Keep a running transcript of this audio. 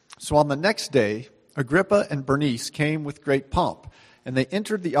So on the next day, Agrippa and Bernice came with great pomp, and they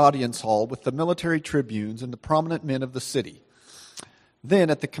entered the audience hall with the military tribunes and the prominent men of the city. Then,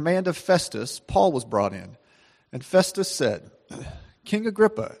 at the command of Festus, Paul was brought in. And Festus said, King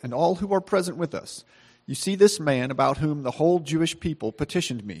Agrippa, and all who are present with us, you see this man about whom the whole Jewish people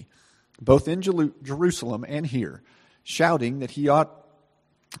petitioned me, both in Jerusalem and here, shouting that he ought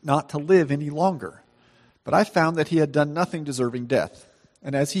not to live any longer. But I found that he had done nothing deserving death.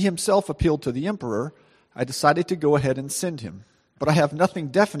 And as he himself appealed to the emperor, I decided to go ahead and send him. But I have nothing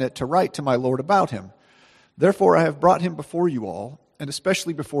definite to write to my lord about him. Therefore I have brought him before you all, and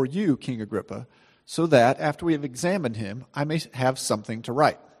especially before you, King Agrippa, so that, after we have examined him, I may have something to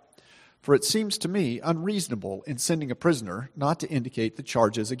write. For it seems to me unreasonable in sending a prisoner not to indicate the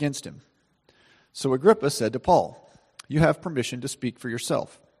charges against him. So Agrippa said to Paul, You have permission to speak for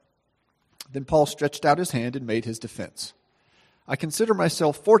yourself. Then Paul stretched out his hand and made his defense. I consider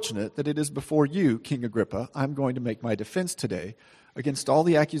myself fortunate that it is before you, King Agrippa, I am going to make my defense today against all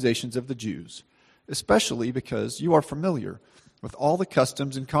the accusations of the Jews, especially because you are familiar with all the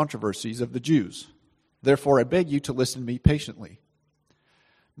customs and controversies of the Jews. Therefore I beg you to listen to me patiently.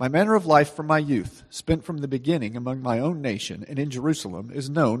 My manner of life from my youth, spent from the beginning among my own nation and in Jerusalem, is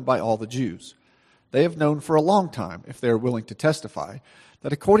known by all the Jews. They have known for a long time, if they are willing to testify,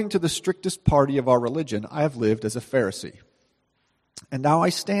 that according to the strictest party of our religion, I have lived as a Pharisee. And now I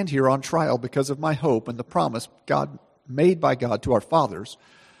stand here on trial because of my hope and the promise God made by God to our fathers,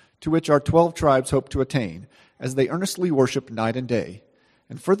 to which our 12 tribes hope to attain, as they earnestly worship night and day.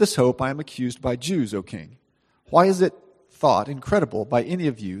 And for this hope I am accused by Jews, O king. Why is it thought incredible by any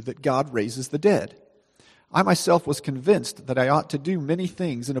of you that God raises the dead? I myself was convinced that I ought to do many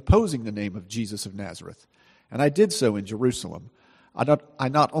things in opposing the name of Jesus of Nazareth, and I did so in Jerusalem. I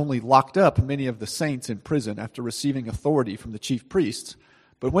not only locked up many of the saints in prison after receiving authority from the chief priests,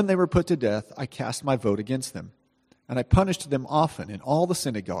 but when they were put to death, I cast my vote against them. And I punished them often in all the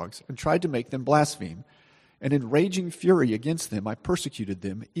synagogues and tried to make them blaspheme. And in raging fury against them, I persecuted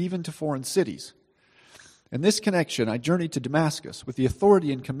them, even to foreign cities. In this connection, I journeyed to Damascus with the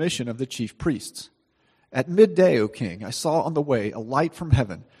authority and commission of the chief priests. At midday, O king, I saw on the way a light from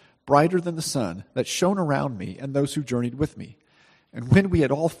heaven, brighter than the sun, that shone around me and those who journeyed with me. And when we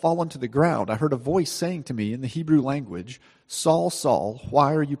had all fallen to the ground, I heard a voice saying to me in the Hebrew language, Saul, Saul,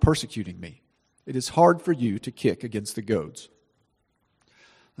 why are you persecuting me? It is hard for you to kick against the goads.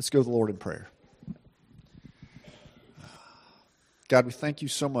 Let's go to the Lord in prayer. God, we thank you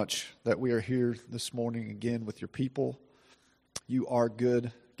so much that we are here this morning again with your people. You are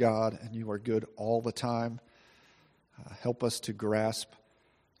good, God, and you are good all the time. Help us to grasp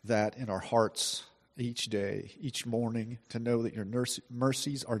that in our hearts each day, each morning, to know that your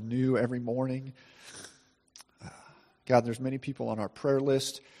mercies are new every morning. God, there's many people on our prayer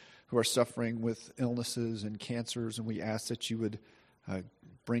list who are suffering with illnesses and cancers, and we ask that you would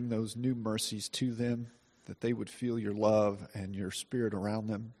bring those new mercies to them, that they would feel your love and your spirit around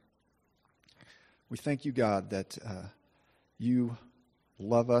them. We thank you, God, that you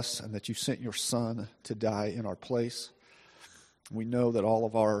love us and that you sent your Son to die in our place. We know that all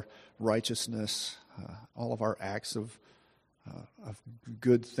of our righteousness, all of our acts of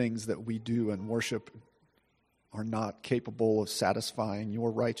good things that we do and worship are not capable of satisfying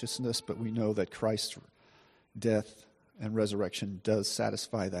your righteousness, but we know that Christ's death and resurrection does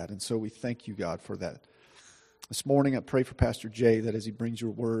satisfy that. And so we thank you, God, for that. This morning I pray for Pastor Jay that as he brings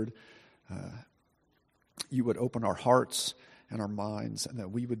your word, you would open our hearts and our minds, and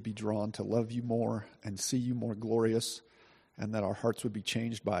that we would be drawn to love you more and see you more glorious, and that our hearts would be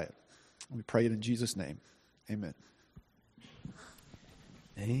changed by it. We pray it in Jesus' name. Amen.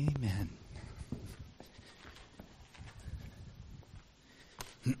 Amen.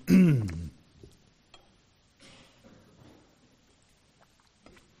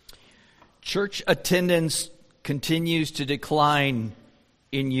 Church attendance continues to decline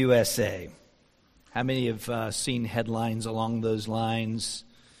in USA. How many have seen headlines along those lines?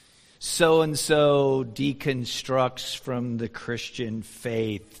 So-and-so deconstructs from the Christian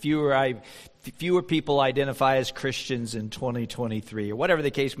faith. Fewer people identify as Christians in 2023, or whatever the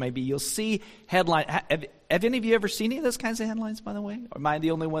case may be. You'll see headlines. Have any of you ever seen any of those kinds of headlines, by the way? Or am I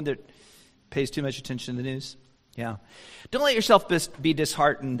the only one that pays too much attention to the news? Yeah. Don't let yourself be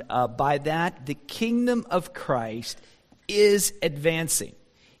disheartened by that. The kingdom of Christ is advancing.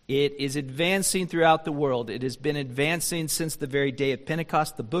 It is advancing throughout the world. It has been advancing since the very day of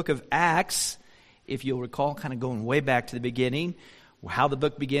Pentecost. The book of Acts, if you'll recall, kind of going way back to the beginning, how the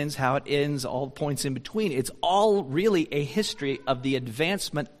book begins, how it ends, all the points in between. It's all really a history of the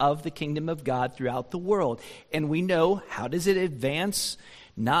advancement of the kingdom of God throughout the world. And we know, how does it advance?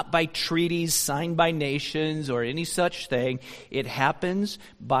 Not by treaties signed by nations or any such thing. It happens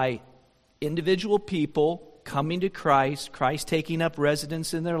by individual people coming to Christ, Christ taking up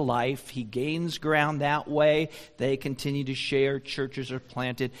residence in their life. He gains ground that way. They continue to share, churches are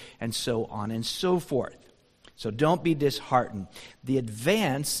planted, and so on and so forth. So don't be disheartened. The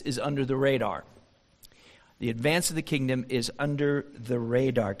advance is under the radar. The advance of the kingdom is under the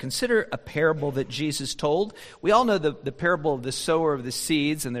radar. Consider a parable that Jesus told. We all know the parable of the sower of the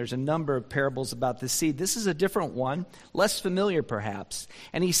seeds, and there's a number of parables about the seed. This is a different one, less familiar perhaps.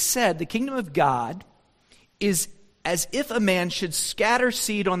 And he said, the kingdom of God is as if a man should scatter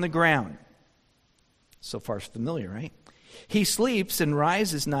seed on the ground. So far familiar, right? He sleeps and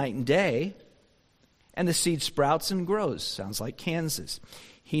rises night and day, and the seed sprouts and grows. Sounds like Kansas.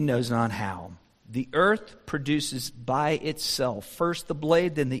 He knows not how. The earth produces by itself first the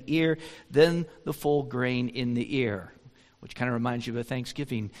blade, then the ear, then the full grain in the ear, which kind of reminds you of a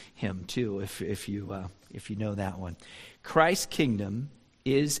Thanksgiving hymn too, if you know that one. Christ's kingdom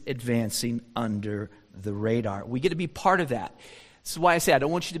is advancing under the radar. We get to be part of that. This is why I say I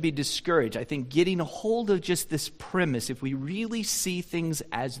don't want you to be discouraged. I think getting a hold of just this premise, if we really see things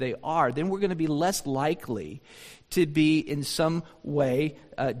as they are, then we're going to be less likely to be in some way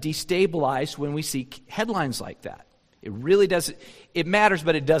destabilized when we see headlines like that. It really doesn't, it matters,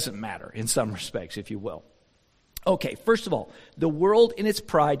 but it doesn't matter in some respects, if you will. Okay, first of all, the world in its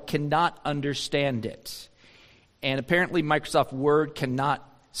pride cannot understand it. And apparently Microsoft Word cannot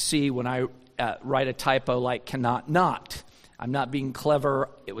see when I write a typo like cannot not. I'm not being clever.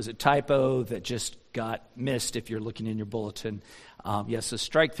 It was a typo that just got missed if you're looking in your bulletin. Yes, so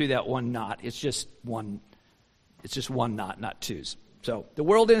strike through that one not. It's just one not twos. So the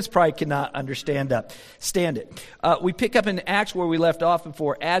world in its pride cannot stand it. We pick up in Acts where we left off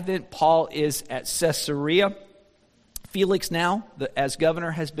before Advent. Paul is at Caesarea. Felix now, as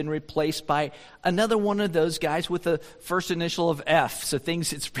governor, has been replaced by another one of those guys with the first initial of F. So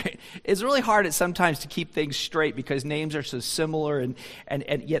it's really hard at sometimes to keep things straight because names are so similar and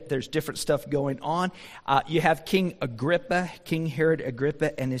yet there's different stuff going on. You have King Herod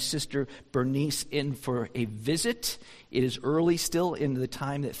Agrippa, and his sister Bernice in for a visit. It is early still in the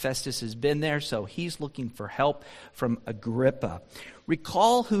time that Festus has been there, so he's looking for help from Agrippa.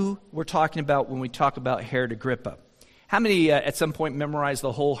 Recall who we're talking about when we talk about Herod Agrippa. How many at some point memorized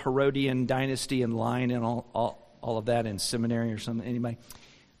the whole Herodian dynasty and line and all of that in seminary or something? Anybody?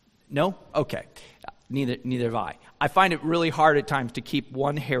 No? Okay. Neither have I. I find it really hard at times to keep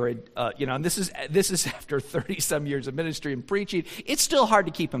one Herod, and this is after 30-some years of ministry and preaching. It's still hard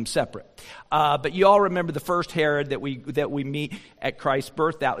to keep them separate. But you all remember the first Herod that we meet at Christ's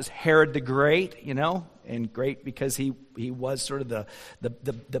birth. That was Herod the Great, and great because he was sort of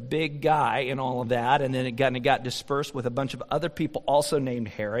the big guy and all of that, and then it got dispersed with a bunch of other people also named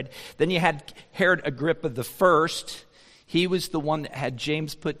Herod. Then you had Herod Agrippa the First. He was the one that had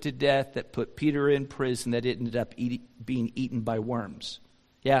James put to death, that put Peter in prison, that ended up being eaten by worms.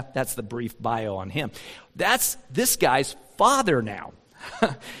 Yeah, that's the brief bio on him. That's this guy's father now.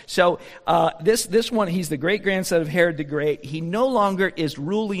 So this one, he's the great-grandson of Herod the Great. He no longer is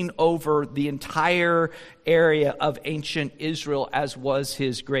ruling over the entire area of ancient Israel as was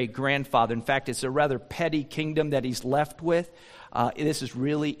his great-grandfather. In fact, it's a rather petty kingdom that he's left with. This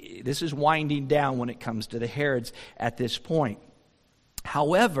is winding down when it comes to the Herods at this point.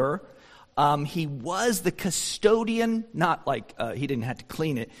 However, he was the custodian, not like he didn't have to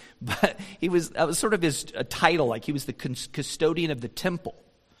clean it, but that was sort of his title, like he was the custodian of the temple.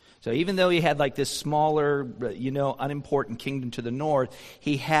 So even though he had like this smaller, unimportant kingdom to the north,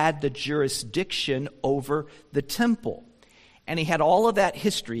 he had the jurisdiction over the temple. And he had all of that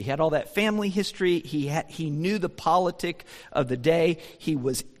history. He had all that family history. He knew the politic of the day. He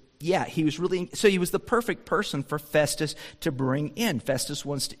was the perfect person for Festus to bring in. Festus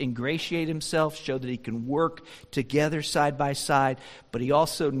wants to ingratiate himself, show that he can work together side by side, but he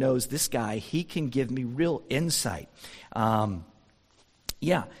also knows this guy, he can give me real insight.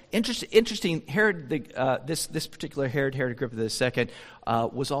 Interesting. Herod, this particular Herod Agrippa II,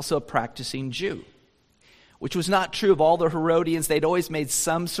 was also a practicing Jew, which was not true of all the Herodians. They'd always made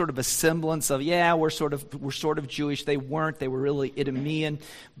some sort of a semblance of, we're sort of Jewish. They weren't. They were really Idumean.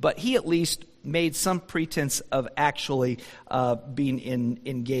 But he at least made some pretense of actually being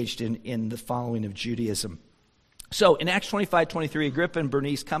engaged in the following of Judaism. So in Acts 25:23, Agrippa and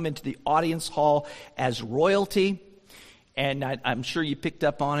Bernice come into the audience hall as royalty. And I'm sure you picked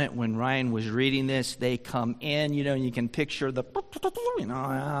up on it when Ryan was reading this. They come in, and you can picture the,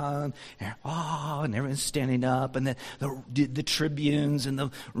 and everyone's standing up, and then the tribunes and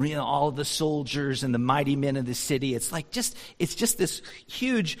all of the soldiers and the mighty men of the city. It's just this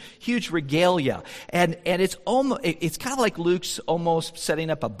huge regalia, and it's kind of like Luke's almost setting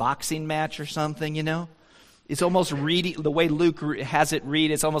up a boxing match or something, It's almost reading the way Luke has it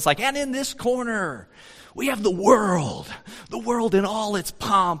read. It's almost like, and in this corner, we have the world in all its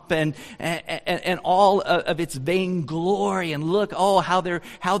pomp and all of its vainglory. And look, how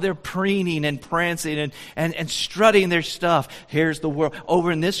they're preening and prancing and strutting their stuff. Here's the world.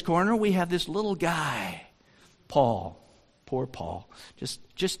 Over in this corner, we have this little guy, Paul. Poor Paul,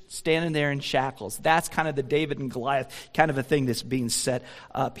 just standing there in shackles. That's kind of the David and Goliath kind of a thing that's being set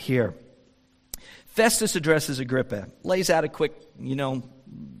up here. Festus addresses Agrippa, lays out a quick,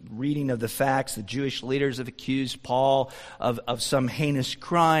 reading of the facts. The Jewish leaders have accused Paul of some heinous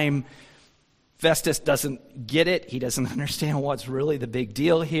crime. Festus doesn't get it. He doesn't understand what's really the big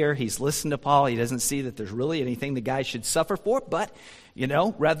deal here. He's listened to Paul. He doesn't see that there's really anything the guy should suffer for. But,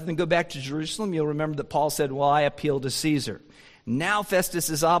 rather than go back to Jerusalem, you'll remember that Paul said, well, I appeal to Caesar. Now Festus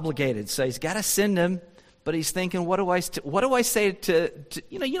is obligated, so he's got to send him. But he's thinking, what do I say to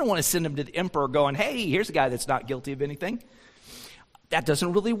you don't want to send him to the emperor going, hey, here's a guy that's not guilty of anything. That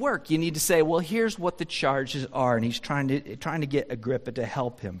doesn't really work. You need to say, well, here's what the charges are. And he's trying to get Agrippa to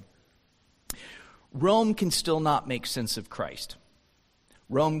help him. Rome can still not make sense of Christ.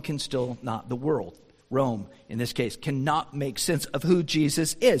 Rome can still not, the world, Rome in this case, cannot make sense of who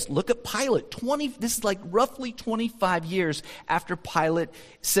Jesus is. Look at Pilate. This is like roughly 25 years after Pilate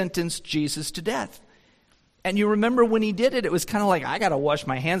sentenced Jesus to death. And you remember when he did it, it was kind of like, I got to wash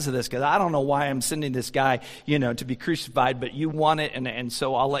my hands of this because I don't know why I'm sending this guy, to be crucified, but you want it, and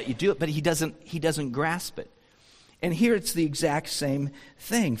so I'll let you do it. But he doesn't grasp it. And here it's the exact same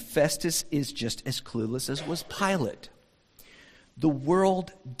thing. Festus is just as clueless as was Pilate. The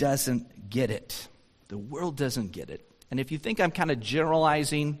world doesn't get it. The world doesn't get it. And if you think I'm kind of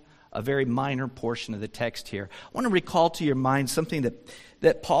generalizing a very minor portion of the text here, I want to recall to your mind something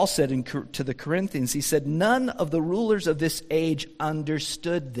that Paul said to the Corinthians. He said, none of the rulers of this age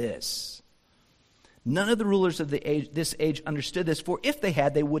understood this. None of the rulers of this age understood this, for if they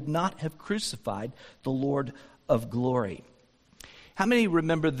had, they would not have crucified the Lord of glory. How many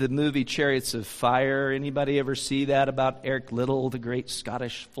remember the movie Chariots of Fire? Anybody ever see that about Eric Liddell, the great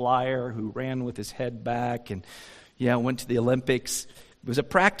Scottish flyer who ran with his head back and went to the Olympics? He was a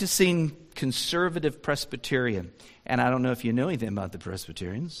practicing conservative Presbyterian. And I don't know if you know anything about the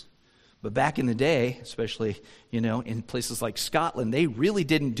Presbyterians, but back in the day, especially, in places like Scotland, they really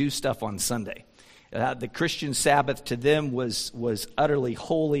didn't do stuff on Sunday. The Christian Sabbath to them was utterly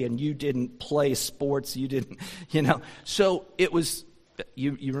holy, and you didn't play sports, you didn't, So it was,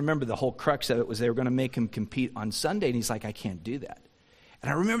 you remember the whole crux of it was they were going to make him compete on Sunday, and he's like, I can't do that.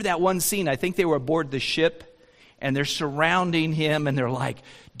 And I remember that one scene, I think they were aboard the ship, and they're surrounding him, and they're like,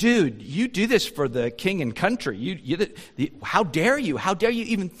 dude, you do this for the king and country. How dare you? How dare you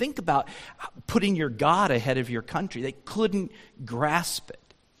even think about putting your God ahead of your country? They couldn't grasp it.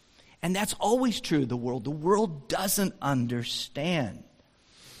 And that's always true of the world. The world doesn't understand.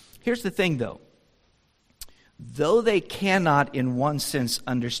 Here's the thing, though. Though they cannot, in one sense,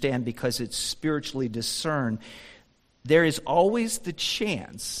 understand because it's spiritually discerned, there is always the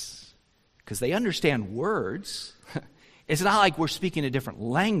chance, because they understand words. It's not like we're speaking a different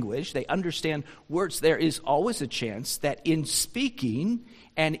language. They understand words. There is always a chance that in speaking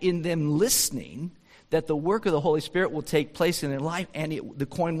and in them listening, that the work of the Holy Spirit will take place in their life, and the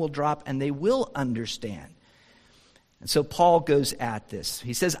coin will drop, and they will understand. And so Paul goes at this.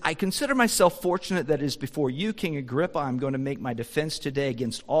 He says, I consider myself fortunate that it is before you, King Agrippa, I'm going to make my defense today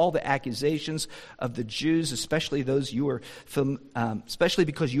against all the accusations of the Jews, especially because you are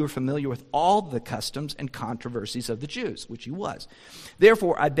familiar with all the customs and controversies of the Jews, which he was.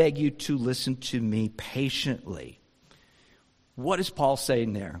 Therefore, I beg you to listen to me patiently. What is Paul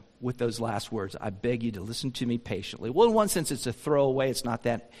saying there with those last words? I beg you to listen to me patiently. Well, in one sense, it's a throwaway. It's not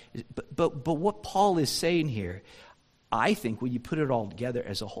that. But what Paul is saying here, I think when you put it all together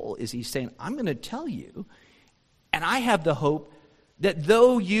as a whole, is he's saying, I'm going to tell you, and I have the hope that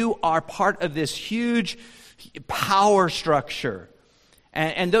though you are part of this huge power structure,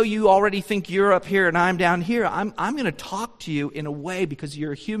 and though you already think you're up here and I'm down here, I'm going to talk to you in a way because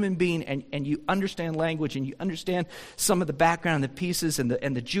you're a human being and you understand language and you understand some of the background and the pieces and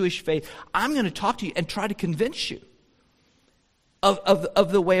the Jewish faith. I'm going to talk to you and try to convince you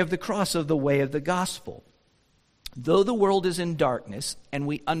of the way of the cross, of the way of the gospel. Though the world is in darkness, and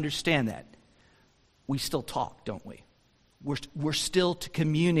we understand that, we still talk, don't we? we're still to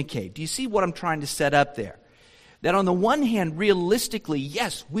communicate. Do you see what I'm trying to set up there? That on the one hand, realistically,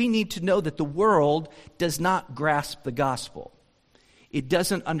 yes, we need to know that the world does not grasp the gospel. It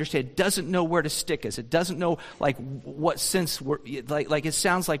doesn't understand. It doesn't know where to stick us. It doesn't know like what sense we're like. It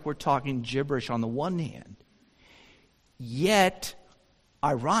sounds like we're talking gibberish on the one hand. Yet,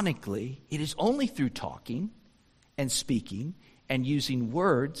 ironically, it is only through talking and speaking and using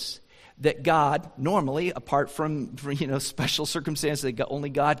words that God, normally, apart from special circumstances that only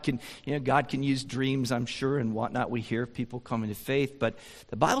God can, God can use dreams, I'm sure, and whatnot. We hear of people coming to faith, but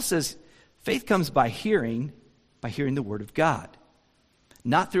the Bible says faith comes by hearing the word of God.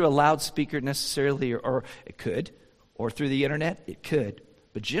 Not through a loudspeaker necessarily, or it could, or through the internet, it could.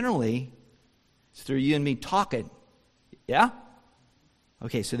 But generally, it's through you and me talking. Yeah?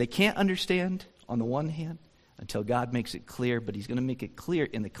 Okay, so they can't understand on the one hand until God makes it clear, but he's going to make it clear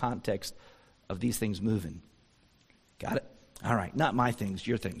in the context of these things moving. Got it? All right, not my things,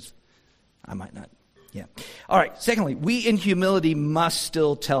 your things. I might not. Yeah. All right, secondly, we in humility must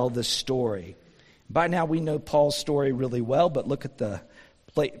still tell the story. By now we know Paul's story really well, but look at the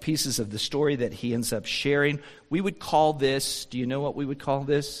pieces of the story that he ends up sharing. We would call this, do you know what we would call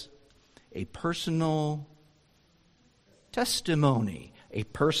this? A personal testimony. A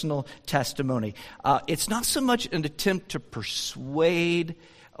personal testimony. It's not so much an attempt to persuade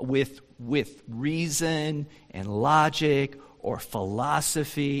with reason and logic or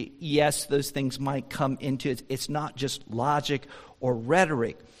philosophy. Yes, those things might come into it. It's not just logic or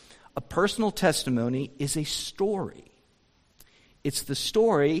rhetoric. A personal testimony is a story. It's the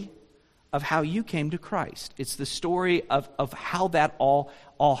story of how you came to Christ. It's the story of how that all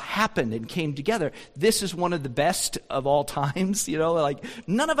happened and came together. This is one of the best of all times. Like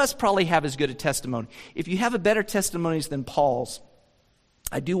none of us probably have as good a testimony. If you have a better testimonies than Paul's,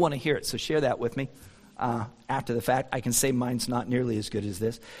 I do want to hear it. So share that with me after the fact. I can say mine's not nearly as good as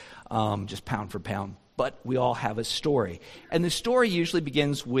this, just pound for pound. But we all have a story. And the story usually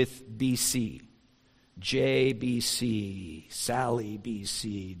begins with BC. Jay BC, Sally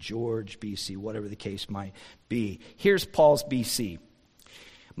BC, George BC, whatever the case might be. Here's Paul's BC.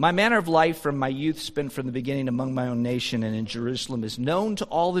 My manner of life from my youth spent from the beginning among my own nation and in Jerusalem is known to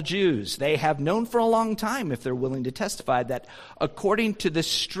all the Jews. They have known for a long time, if they're willing to testify, that according to the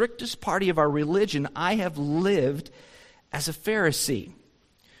strictest party of our religion, I have lived as a Pharisee.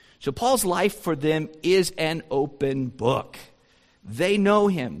 So Paul's life for them is an open book. They know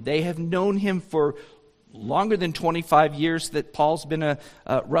him. They have known him for longer than 25 years that Paul's been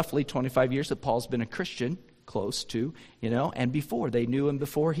roughly 25 years that Paul's been a Christian, close to, and before. They knew him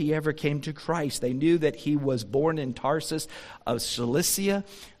before he ever came to Christ. They knew that he was born in Tarsus of Cilicia.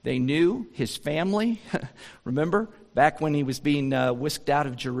 They knew his family. Remember, back when he was being whisked out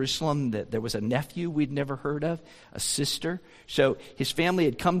of Jerusalem, that there was a nephew we'd never heard of, a sister. So his family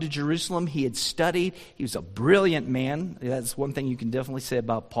had come to Jerusalem. He had studied. He was a brilliant man. That's one thing you can definitely say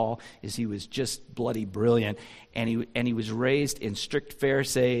about Paul, is he was just bloody brilliant. And he was raised in strict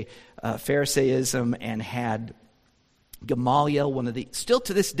Pharisaism and had Gamaliel, still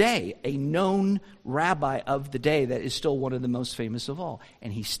to this day, a known rabbi of the day that is still one of the most famous of all.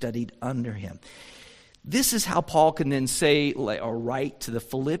 And he studied under him. This is how Paul can then say or write to the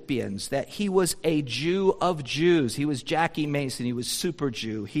Philippians that he was a Jew of Jews. He was Jackie Mason. He was super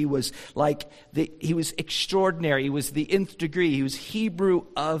Jew. He was he was extraordinary. He was the nth degree. He was Hebrew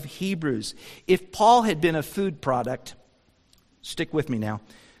of Hebrews. If Paul had been a food product, stick with me now.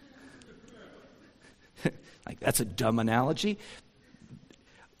 That's a dumb analogy.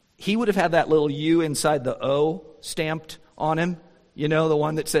 He would have had that little U inside the O stamped on him. The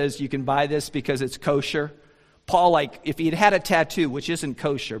one that says you can buy this because it's kosher. Paul, if he'd had a tattoo, which isn't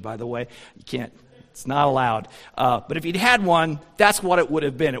kosher, by the way, you can't, it's not allowed. But if he'd had one, that's what it would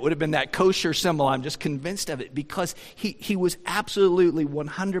have been. It would have been that kosher symbol. I'm just convinced of it because he was absolutely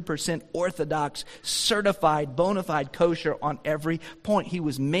 100% orthodox, certified, bona fide kosher on every point. He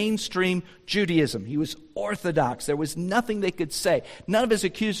was mainstream Judaism. He was orthodox. There was nothing they could say. None of his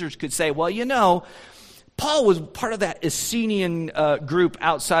accusers could say, well, Paul was part of that Essenian group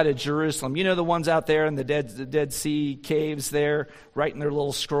outside of Jerusalem. The ones out there in the Dead Sea caves there, writing their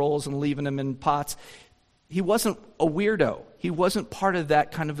little scrolls and leaving them in pots. He wasn't a weirdo. He wasn't part of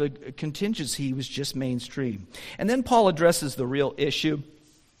that kind of a contingency. He was just mainstream. And then Paul addresses the real issue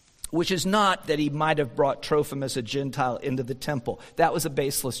which is not that he might have brought Trophimus, a Gentile, into the temple. That was a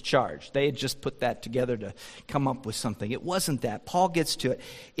baseless charge. They had just put that together to come up with something. It wasn't that. Paul gets to it.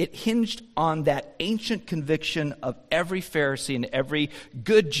 It hinged on that ancient conviction of every Pharisee and every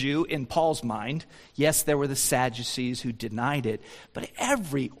good Jew in Paul's mind. Yes, there were the Sadducees who denied it, but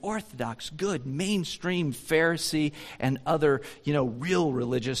every Orthodox, good, mainstream Pharisee and other, real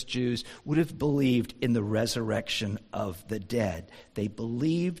religious Jews would have believed in the resurrection of the dead. They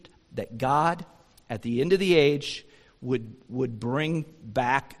believed that God, at the end of the age, would bring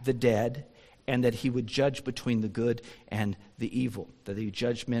back the dead, and that he would judge between the good and the evil, that he would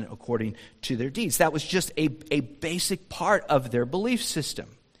judge men according to their deeds. That was just a basic part of their belief system.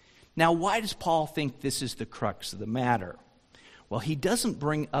 Now, why does Paul think this is the crux of the matter? Well, he doesn't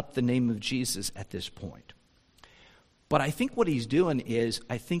bring up the name of Jesus at this point. But I think what he's doing is,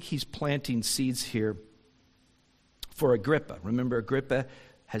 I think he's planting seeds here for Agrippa. Remember, Agrippa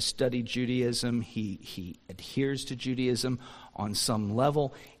has studied Judaism. He adheres to Judaism on some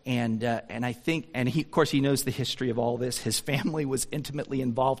level, and I think, and he, of course, he knows the history of all this. His family was intimately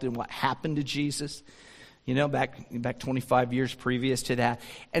involved in what happened to Jesus, back 25 years previous to that.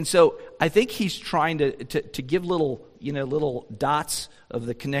 And so I think he's trying to give little dots of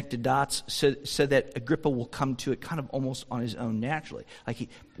the connected dots so that Agrippa will come to it kind of almost on his own naturally.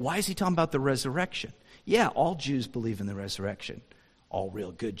 Why is he talking about the resurrection? Yeah, all Jews believe in the resurrection. All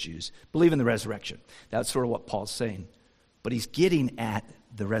real good Jews believe in the resurrection. That's sort of what Paul's saying. But he's getting at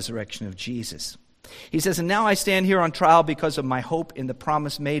the resurrection of Jesus. He says, and now I stand here on trial because of my hope in the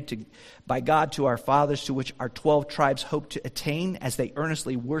promise made by God to our fathers, to which our 12 tribes hope to attain as they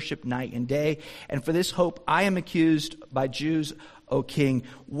earnestly worship night and day. And for this hope I am accused by Jews, O king.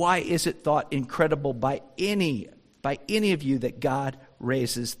 Why is it thought incredible by any of you that God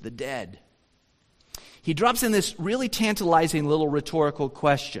raises the dead? He drops in this really tantalizing little rhetorical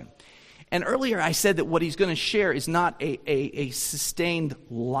question. And earlier I said that what he's going to share is not a sustained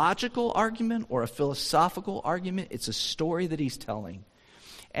logical argument or a philosophical argument. It's a story that he's telling.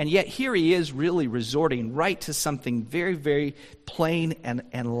 And yet here he is really resorting right to something very, very plain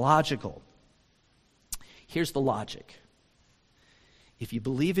and logical. Here's the logic. If you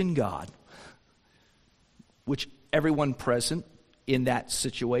believe in God, which everyone present in that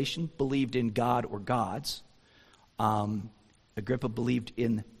situation believed in God or gods. Agrippa believed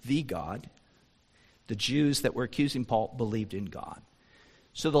in the God. The Jews that were accusing Paul believed in God.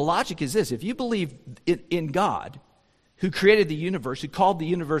 So the logic is this: if you believe in God, who created the universe, who called the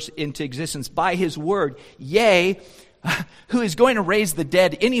universe into existence by his word, yea, who is going to raise the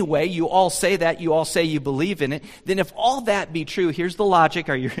dead anyway, you all say that, you all say you believe in it, then if all that be true, here's the logic,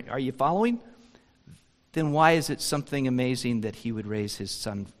 are you following? Then why is it something amazing that he would raise his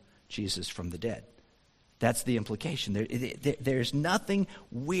son Jesus from the dead? That's the implication. There's nothing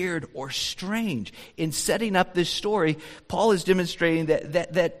weird or strange in setting up this story. Paul is demonstrating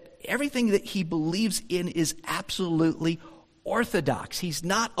that everything that he believes in is absolutely orthodox. He's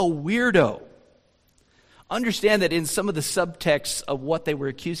not a weirdo. Understand that in some of the subtexts of what they were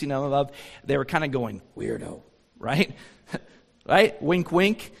accusing him of, they were kind of going, weirdo, right? Right? Wink,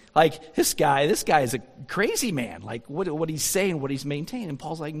 wink. Like, this guy is a crazy man. Like, what he's saying, what he's maintaining. And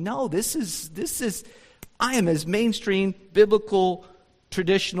Paul's like, no, this is, I am as mainstream, biblical,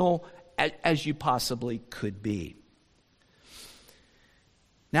 traditional as you possibly could be.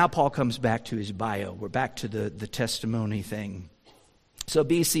 Now Paul comes back to his bio. We're back to the testimony thing. So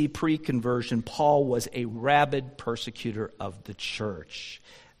BC, pre-conversion, Paul was a rabid persecutor of the church.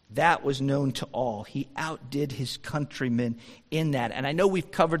 That was known to all. He outdid his countrymen in that. And I know we've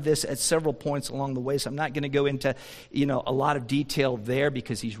covered this at several points along the way, so I'm not going to go into, a lot of detail there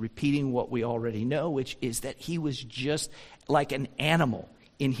because he's repeating what we already know, which is that he was just like an animal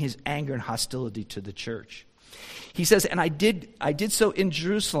in his anger and hostility to the church. He says, and I did so in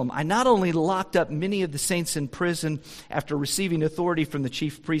Jerusalem. I not only locked up many of the saints in prison after receiving authority from the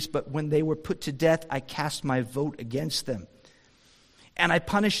chief priests, but when they were put to death, I cast my vote against them. And I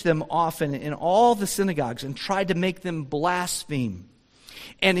punished them often in all the synagogues and tried to make them blaspheme.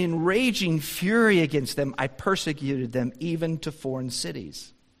 And in raging fury against them, I persecuted them even to foreign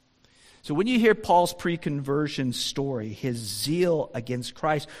cities. So when you hear Paul's pre-conversion story, his zeal against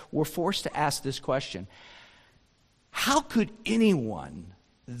Christ, we're forced to ask this question. How could anyone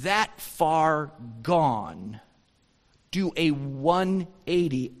that far gone do a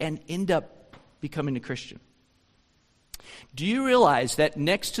 180 and end up becoming a Christian? Do you realize that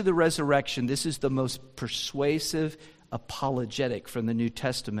next to the resurrection, this is the most persuasive apologetic from the New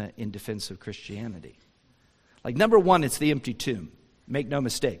Testament in defense of Christianity? Like, number one, it's the empty tomb. Make no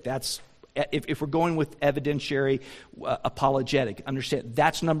mistake, that's If we're going with evidentiary apologetic, understand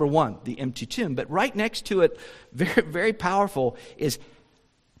that's number one, the empty tomb. But right next to it, very, very powerful, is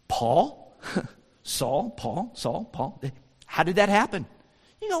Paul, Saul. How did that happen?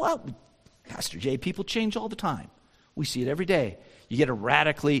 You know, well, Pastor Jay, people change all the time. We see it every day. You get a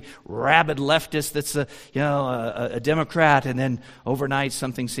radically rabid leftist that's a Democrat, and then overnight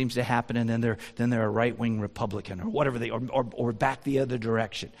something seems to happen, and then they're a right-wing Republican or whatever or back the other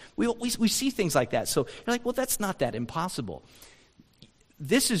direction. We see things like that. So you're like, well, that's not that impossible.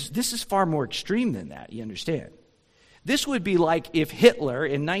 This is far more extreme than that. You understand? This would be like if Hitler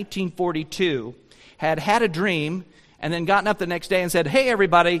in 1942 had a dream and then gotten up the next day and said, "Hey,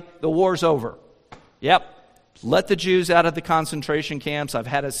 everybody, the war's over. Yep. Let the Jews out of the concentration camps. I've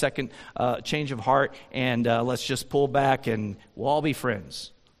had a second change of heart, and let's just pull back, and we'll all be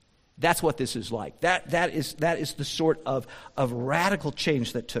friends." That's what this is like. That is the sort of radical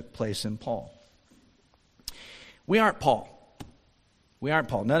change that took place in Paul. We aren't Paul.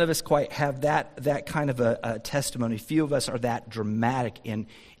 None of us quite have that kind of a testimony. Few of us are that dramatic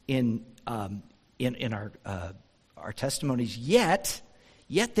in our testimonies yet.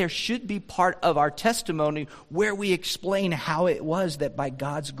 Yet there should be part of our testimony where we explain how it was that by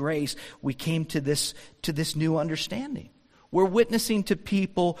God's grace we came to this new understanding. We're witnessing to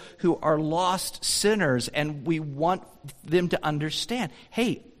people who are lost sinners, and we want them to understand,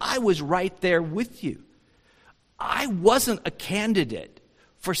 hey, I was right there with you. I wasn't a candidate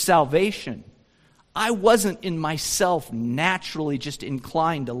for salvation. I wasn't in myself naturally just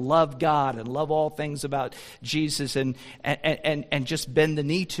inclined to love God and love all things about Jesus and just bend the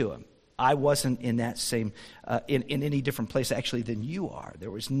knee to him. I wasn't in that same, in any different place actually than you are.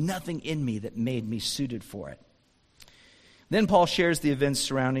 There was nothing in me that made me suited for it. Then Paul shares the events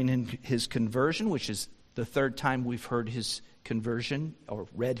surrounding his conversion, which is the third time we've heard his conversion or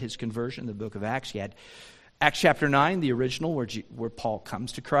read his conversion in the book of Acts. He had Acts chapter 9, the original, where Paul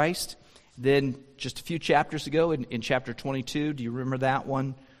comes to Christ. Then just a few chapters ago in chapter 22, do you remember that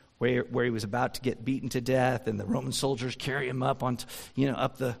one? Where he was about to get beaten to death, and the Roman soldiers carry him up up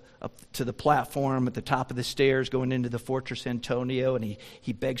to the platform at the top of the stairs going into the fortress Antonia, and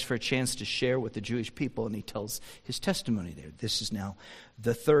he begs for a chance to share with the Jewish people, and he tells his testimony there. This is now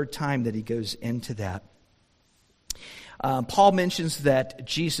the third time that he goes into that. Paul mentions that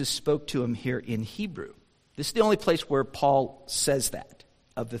Jesus spoke to him here in Hebrew. This is the only place where Paul says that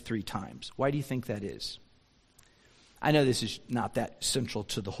of the three times. Why do you think that is? I know this is not that central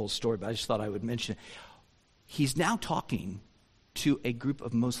to the whole story, but I just thought I would mention it. He's now talking to a group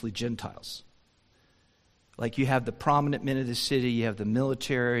of mostly Gentiles. Like you have the prominent men of the city, you have the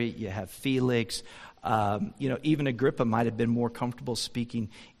military, you have Felix. Even Agrippa might have been more comfortable speaking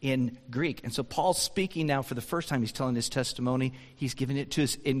in Greek. And so Paul's speaking now for the first time. He's telling his testimony. He's giving it to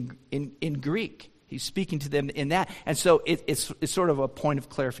us in Greek. He's speaking to them in that. And so it's sort of a point of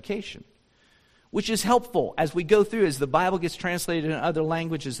clarification, which is helpful as we go through, as the Bible gets translated in other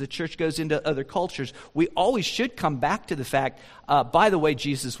languages, the church goes into other cultures. We always should come back to the fact, by the way,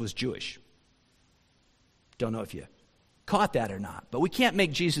 Jesus was Jewish. Don't know if you caught that or not, but we can't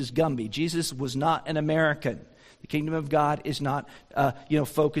make Jesus Gumby. Jesus was not an American. The kingdom of God is not,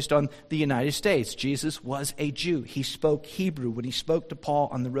 focused on the United States. Jesus was a Jew. He spoke Hebrew. When he spoke to Paul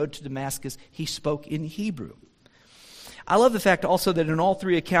on the road to Damascus, he spoke in Hebrew. I love the fact also that in all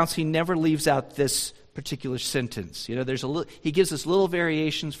three accounts, he never leaves out this particular sentence. He gives us little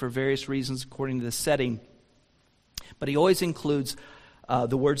variations for various reasons according to the setting, but he always includes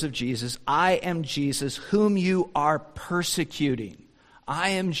the words of Jesus, "I am Jesus, whom you are persecuting." I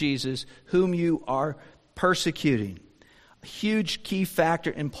am Jesus, whom you are persecuting. A huge key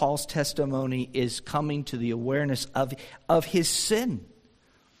factor in Paul's testimony is coming to the awareness of his sin.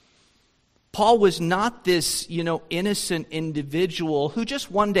 Paul was not this, innocent individual who just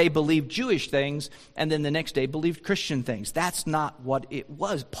one day believed Jewish things and then the next day believed Christian things. That's not what it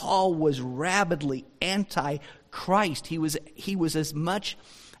was. Paul was rabidly anti-Christ. He was as much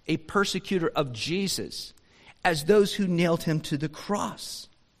a persecutor of Jesus as those who nailed him to the cross.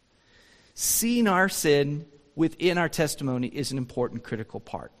 Seeing our sin within our testimony is an important, critical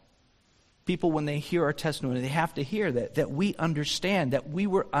part. People, when they hear our testimony, they have to hear that we understand that we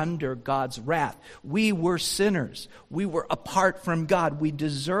were under God's wrath. We were sinners. We were apart from God. We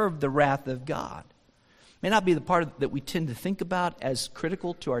deserved the wrath of God. May not be the part that we tend to think about as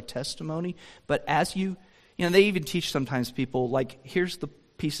critical to our testimony, but as they even teach sometimes people, like, here's the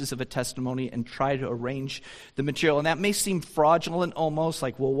pieces of a testimony and try to arrange the material. And that may seem fraudulent almost,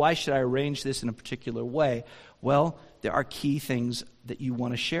 like, well, why should I arrange this in a particular way? Well, there are key things that you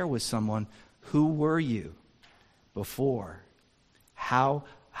want to share with someone. Who were you before? How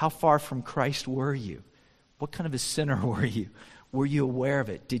How far from Christ were you? What kind of a sinner were you? Were you aware of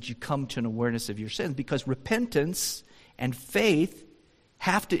it? Did you come to an awareness of your sins? Because repentance and faith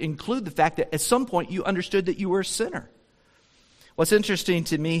have to include the fact that at some point you understood that you were a sinner. What's interesting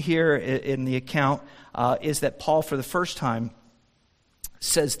to me here in the account is that Paul, for the first time,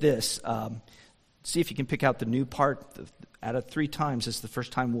 says this. See if you can pick out the new part. Out of 3 times, this is the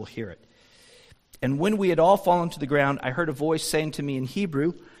first time we'll hear it. And when we had all fallen to the ground, I heard a voice saying to me in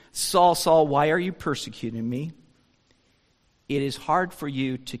Hebrew, Saul, Saul, why are you persecuting me? It is hard for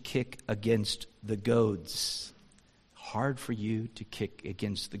you to kick against the goads. Hard for you to kick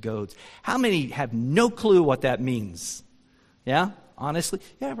against the goads. How many have no clue what that means? Yeah? Honestly?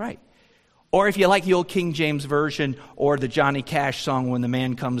 Yeah, right. Or if you like the old King James Version or the Johnny Cash song, When the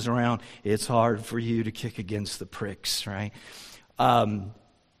Man Comes Around, it's hard for you to kick against the pricks, right?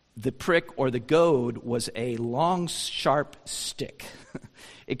 The prick or the goad was a long, sharp stick.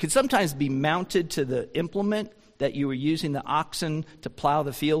 It could sometimes be mounted to the implement that you were using the oxen to plow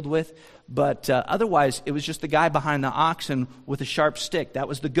the field with, but otherwise it was just the guy behind the oxen with a sharp stick. That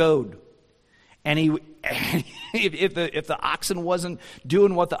was the goad. And if the oxen wasn't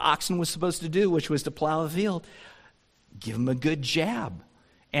doing what the oxen was supposed to do, which was to plow the field, give him a good jab.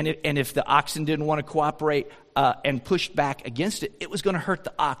 And if the oxen didn't want to cooperate and push back against it, it was going to hurt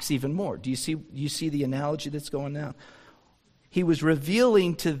the ox even more. Do you see the analogy that's going on? He was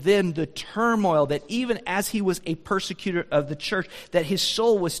revealing to them the turmoil that even as he was a persecutor of the church, that his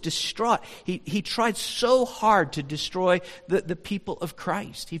soul was distraught. He tried so hard to destroy the people of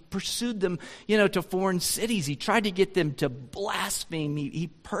Christ. He pursued them, to foreign cities. He tried to get them to blaspheme. He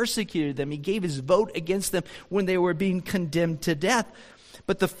persecuted them. He gave his vote against them when they were being condemned to death.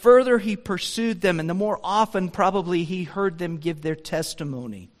 But the further he pursued them, and the more often probably he heard them give their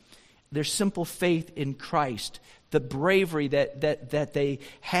testimony, their simple faith in Christ, the bravery that they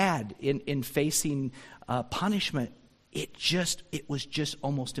had in facing punishment, it was just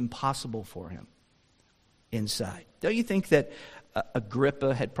almost impossible for him inside. Don't you think that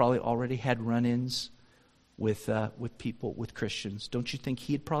Agrippa had probably already had run-ins with people, with Christians? Don't you think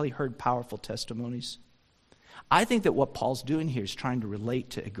he had probably heard powerful testimonies? I think that what Paul's doing here is trying to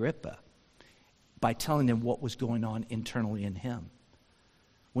relate to Agrippa by telling him what was going on internally in him.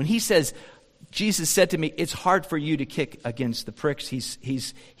 When he says, Jesus said to me, it's hard for you to kick against the pricks, he's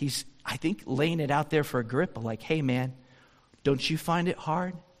I think laying it out there for Agrippa, like, hey man, don't you find it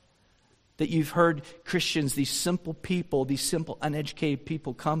hard that you've heard Christians, these simple people, these simple uneducated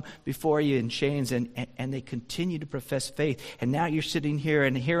people come before you in chains and they continue to profess faith. And now you're sitting here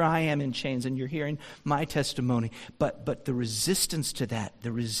and here I am in chains and you're hearing my testimony. But the resistance to that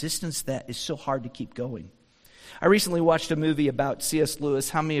is so hard to keep going. I recently watched a movie about C.S. Lewis.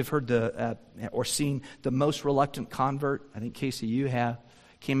 How many have heard or seen The Most Reluctant Convert? I think, Casey, you have.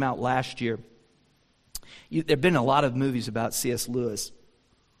 Came out last year. There have been a lot of movies about C.S. Lewis.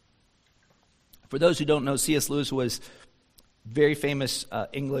 For those who don't know, C.S. Lewis was a very famous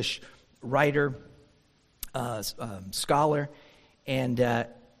English writer, scholar, and this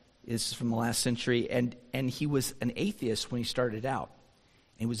is from the last century. And he was an atheist when he started out.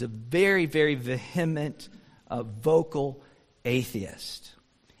 And he was a very, very vehement, vocal atheist.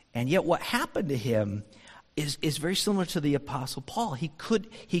 And yet what happened to him is very similar to the Apostle Paul. He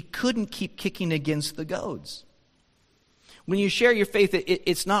couldn't keep kicking against the goads. When you share your faith,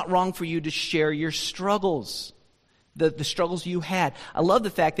 it's not wrong for you to share your struggles, the struggles you had. I love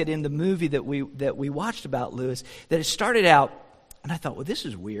the fact that in the movie that we watched about Lewis, that it started out, and I thought, well, this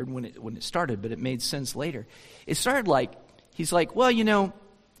is weird when it started, but it made sense later. It started like, he's like, well,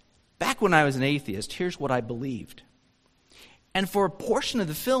 back when I was an atheist, here's what I believed. And for a portion of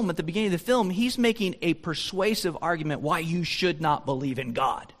the film, at the beginning of the film, he's making a persuasive argument why you should not believe in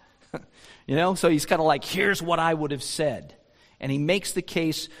God. So he's kind of like, here's what I would have said. And he makes the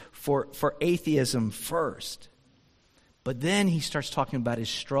case for atheism first. But then he starts talking about his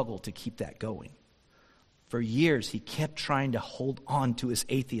struggle to keep that going. For years, he kept trying to hold on to his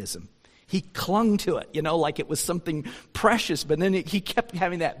atheism. He clung to it, like it was something precious. But then he kept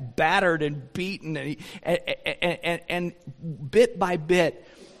having that battered and beaten. And bit by bit,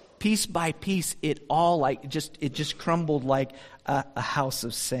 piece by piece, it just crumbled like a house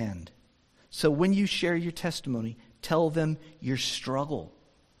of sand. So when you share your testimony, tell them your struggle.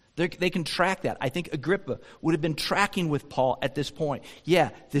 They can track that. I think Agrippa would have been tracking with Paul at this point. Yeah,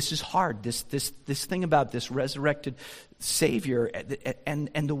 this is hard. This thing about this resurrected Savior and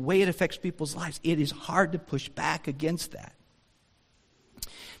the way it affects people's lives, it is hard to push back against that.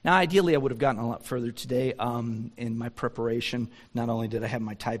 Now, ideally, I would have gotten a lot further today in my preparation. Not only did I have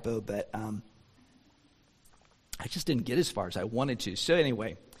my typo, but I just didn't get as far as I wanted to. So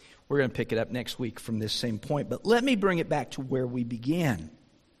anyway, we're going to pick it up next week from this same point. But let me bring it back to where we began.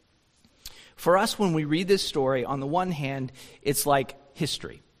 For us, when we read this story, on the one hand, it's like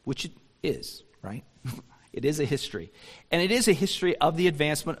history, which it is, right? It is a history. And it is a history of the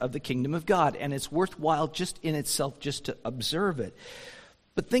advancement of the kingdom of God. And it's worthwhile just in itself just to observe it.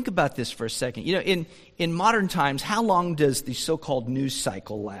 But think about this for a second. You know, in modern times, how long does the so-called news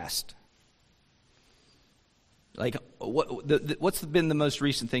cycle last? Like, what's been the most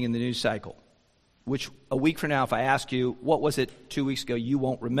recent thing in the news cycle? Which, a week from now, if I ask you, what was it 2 weeks ago, you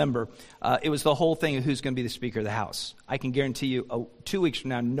won't remember. It was the whole thing of who's going to be the Speaker of the House. I can guarantee you, 2 weeks from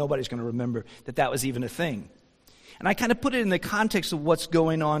now, nobody's going to remember that was even a thing. And I kind of put it in the context of what's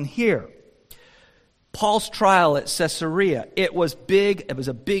going on here. Paul's trial at Caesarea, it was big. It was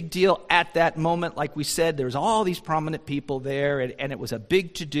a big deal at that moment. Like we said, there was all these prominent people there, and it was a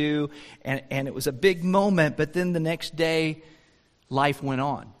big to-do, and it was a big moment. But then the next day, life went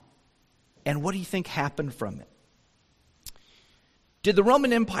on. And what do you think happened from it? Did the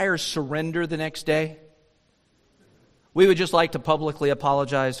Roman Empire surrender the next day? We would just like to publicly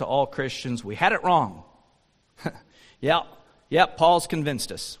apologize to all Christians. We had it wrong. Yep, Paul's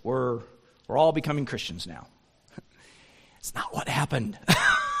convinced us. We're all becoming Christians now. It's not what happened.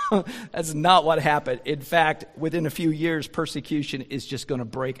 That's not what happened. In fact, within a few years, persecution is just going to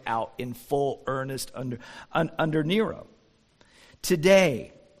break out in full earnest under Nero.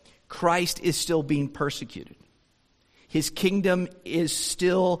 Today, Christ is still being persecuted. His kingdom is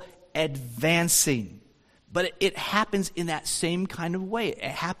still advancing. But it happens in that same kind of way. It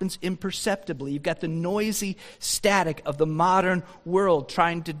happens imperceptibly. You've got the noisy static of the modern world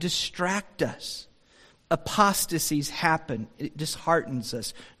trying to distract us. Apostasies happen. It disheartens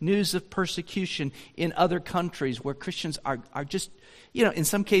us. News of persecution in other countries where Christians are just, in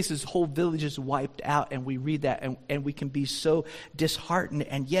some cases, whole villages wiped out, and we read that, and we can be so disheartened.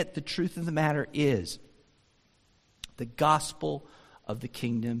 And yet the truth of the matter is, the gospel of the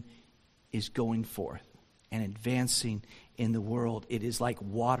kingdom is going forth and advancing in the world. It is like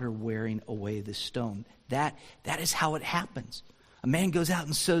water wearing away the stone. That is how it happens. A man goes out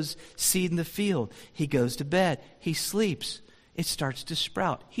and sows seed in the field. He goes to bed. He sleeps. It starts to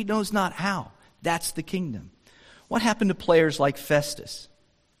sprout. He knows not how. That's the kingdom. What happened to players like Festus?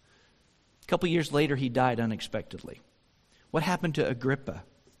 A couple years later, he died unexpectedly. What happened to Agrippa?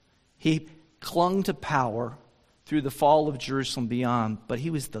 He clung to power through the fall of Jerusalem beyond, but he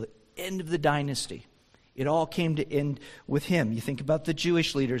was the end of the dynasty. It all came to end with him. You think about the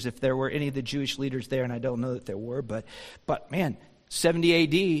Jewish leaders, if there were any of the Jewish leaders there, and I don't know that there were, but man, 70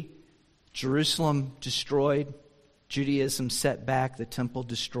 A.D., Jerusalem destroyed, Judaism set back, the temple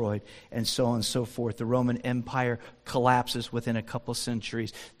destroyed, and so on and so forth. The Roman Empire collapses within a couple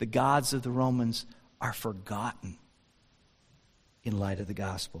centuries. The gods of the Romans are forgotten in light of the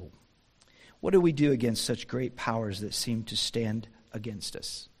gospel. What do we do against such great powers that seem to stand against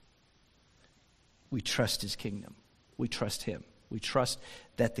us? We trust his kingdom. We trust him. We trust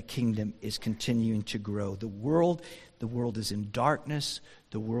that the kingdom is continuing to grow. The world is in darkness.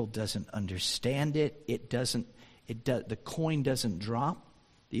 The world doesn't understand it. The coin doesn't drop.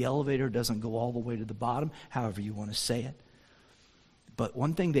 The elevator doesn't go all the way to the bottom, however you want to say it. But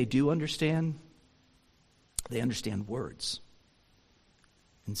one thing they do understand, they understand words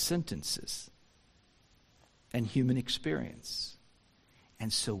and sentences and human experience.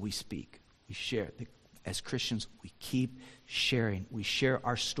 And so we speak. We share. As Christians, we keep sharing. We share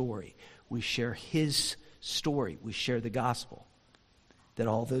our story. We share his story. We share the gospel, that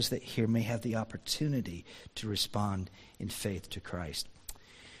all those that hear may have the opportunity to respond in faith to Christ.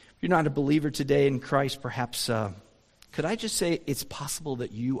 If you're not a believer today in Christ, perhaps, could I just say it's possible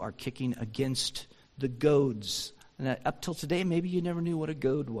that you are kicking against the goads. And up till today, maybe you never knew what a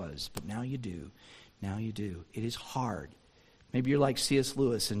goad was, but now you do. Now you do. It is hard. Maybe you're like C.S.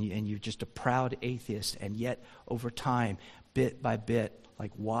 Lewis and you're just a proud atheist, and yet over time, bit by bit,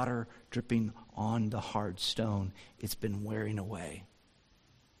 like water dripping on the hard stone, it's been wearing away.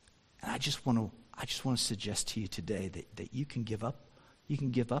 And I just want to suggest to you today that you can give up. You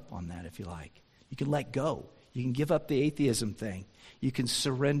can give up on that if you like. You can let go. You can give up the atheism thing. You can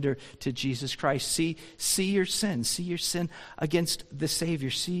surrender to Jesus Christ. See your sin. See your sin against the Savior.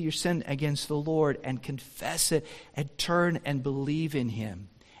 See your sin against the Lord and confess it and turn and believe in him.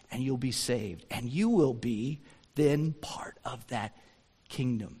 And you'll be saved. And you will be then part of that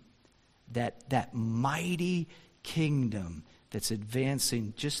kingdom. That mighty kingdom that's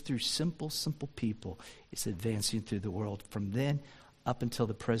advancing just through simple people. It's advancing through the world from then up until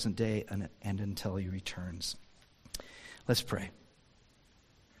the present day and until he returns. Let's pray.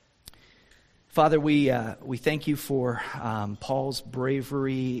 Father, we thank you for Paul's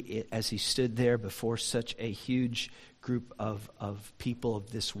bravery as he stood there before such a huge group of people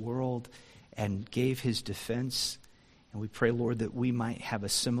of this world and gave his defense. And we pray, Lord, that we might have a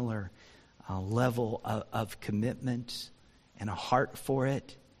similar level of commitment and a heart for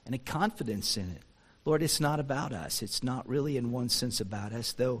it and a confidence in it. Lord, it's not about us. It's not really in one sense about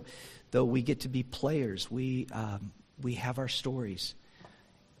us, though we get to be players. We have our stories.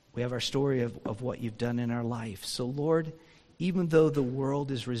 We have our story of what you've done in our life. So, Lord, even though the world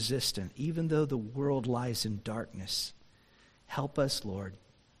is resistant, even though the world lies in darkness, help us, Lord,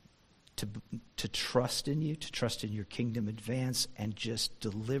 to trust in you, to trust in your kingdom advance, and just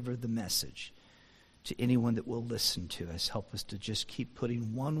deliver the message to anyone that will listen to us. Help us to just keep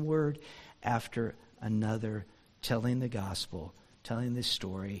putting one word after another, telling the gospel, telling this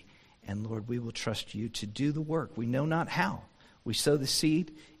story. And, Lord, we will trust you to do the work. We know not how. We sow the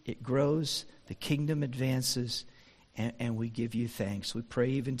seed, it grows, the kingdom advances, and we give you thanks. We pray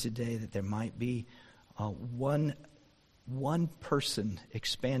even today that there might be one person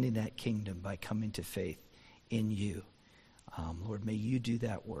expanding that kingdom by coming to faith in you. Lord, may you do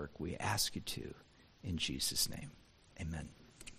that work. We ask you to. In Jesus' name, amen.